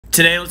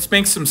Today, let's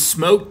make some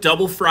smoked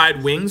double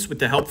fried wings with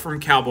the help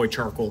from cowboy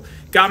charcoal.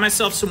 Got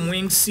myself some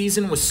wings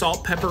seasoned with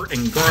salt, pepper,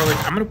 and garlic.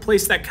 I'm gonna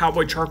place that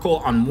cowboy charcoal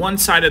on one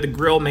side of the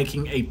grill,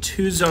 making a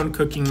 2-zone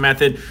cooking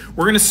method.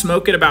 We're gonna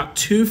smoke at about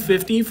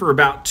 250 for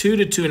about 2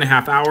 to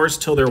 2.5 hours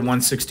till they're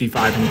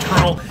 165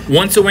 internal.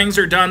 Once the wings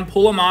are done,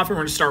 pull them off and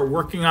we're gonna start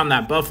working on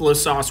that buffalo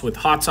sauce with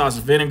hot sauce,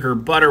 vinegar,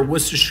 butter,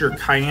 Worcestershire,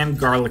 cayenne,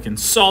 garlic, and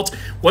salt.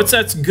 Once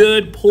that's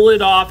good, pull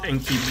it off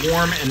and keep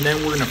warm, and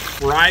then we're gonna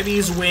fry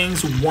these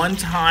wings one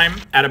time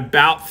at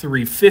about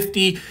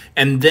 350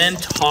 and then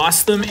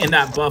toss them in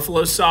that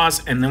buffalo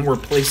sauce, and then we're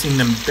placing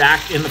them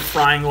back in the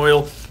frying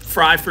oil.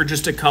 Fry for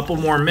just a couple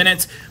more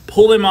minutes,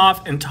 pull them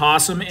off and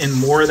toss them in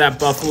more of that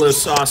buffalo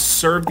sauce.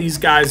 Serve these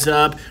guys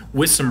up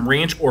with some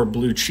ranch or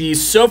blue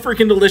cheese. So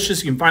freaking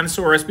delicious. You can find this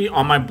whole recipe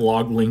on my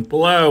blog link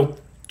below.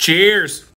 Cheers.